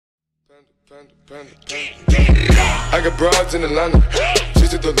I got broads in Atlanta,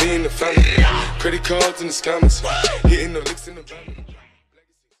 just to lean in the family, credit cards in the scammers, hitting the licks in the van.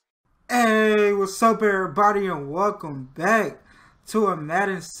 Hey, what's up everybody and welcome back to a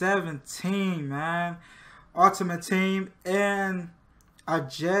Madden 17, man. Ultimate Team, and I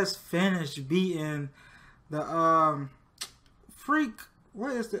just finished beating the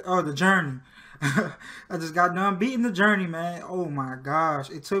the journey. I just got done beating the journey, man. Oh my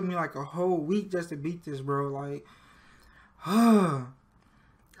gosh, it took me like a whole week just to beat this, bro. Like,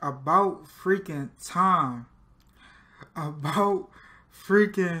 about freaking time. About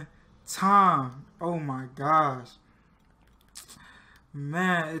freaking time. Oh my gosh,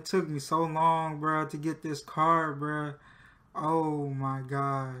 man, it took me so long, bro, to get this card, bro. Oh my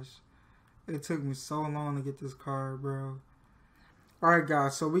gosh, it took me so long to get this card, bro. Alright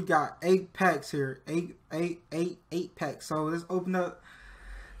guys, so we got 8 packs here. 8 packs. So let's open up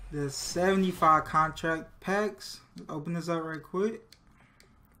the 75 contract packs. Open this up right quick.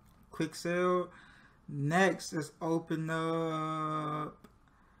 Quick sale. Next, let's open up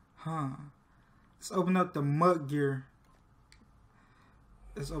let's open up the mug gear.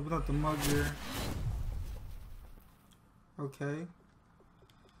 Let's open up the mug gear. Okay.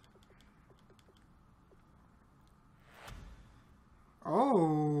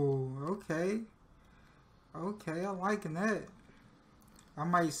 Oh, okay. Okay, I'm liking that. I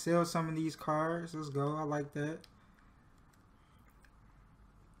might sell some of these cards. Let's go. I like that.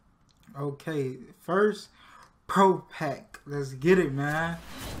 Okay, first pro pack. Let's get it, man.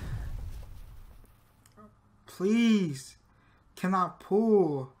 Please, can I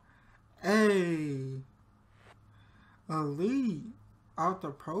pull a elite out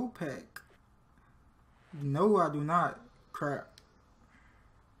the pro pack? No, I do not. Crap.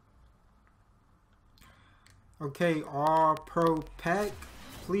 Okay, all pro pack,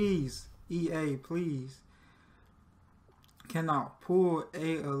 please. EA, please. Cannot pull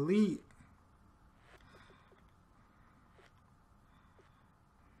a elite.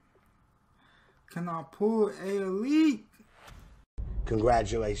 Cannot pull a elite.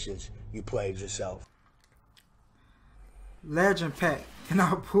 Congratulations, you played yourself. Legend pack,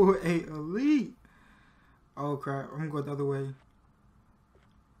 cannot pull a elite. Oh crap, I'm gonna go the other way.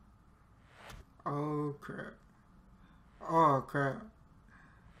 Oh crap. Oh crap.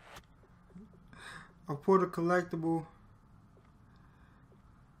 I pulled a collectible.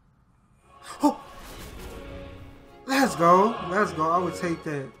 Oh! Let's go. Let's go. I would take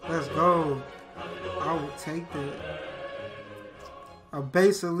that. Let's go. I would take that. A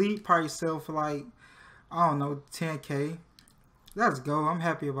base elite probably sell for like, I don't know, 10K. Let's go. I'm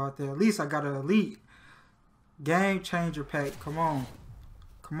happy about that. At least I got an elite. Game changer pack. Come on.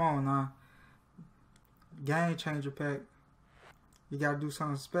 Come on now. Game changer pack. You gotta do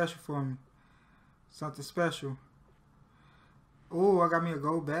something special for me. Something special. Oh, I got me a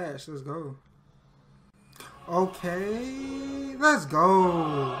gold badge. Let's go. Okay. Let's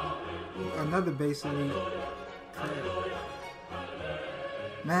go. Another base elite.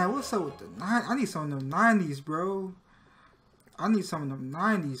 Man, what's up with the 90s? I need some of them 90s, bro. I need some of them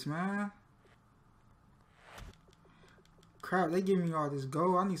 90s, man. Crap, they give me all this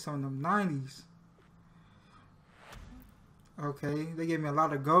gold. I need some of them 90s. Okay, they gave me a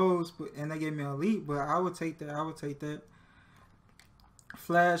lot of golds, and they gave me elite, but I would take that. I would take that.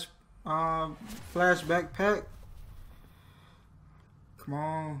 Flashback pack. Come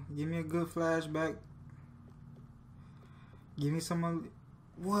on, give me a good flashback. Give me some.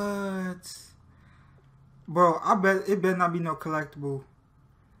 What, bro? I bet it better not be no collectible.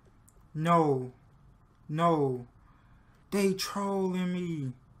 No, no, they trolling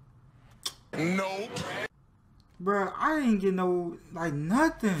me. Nope. Bruh, I didn't get no, like,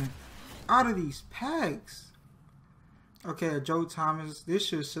 nothing out of these packs. Okay, Joe Thomas, this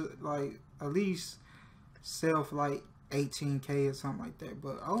should, like, at least sell for, like, 18K or something like that.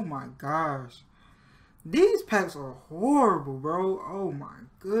 But, oh my gosh. These packs are horrible, bro. Oh my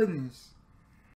goodness.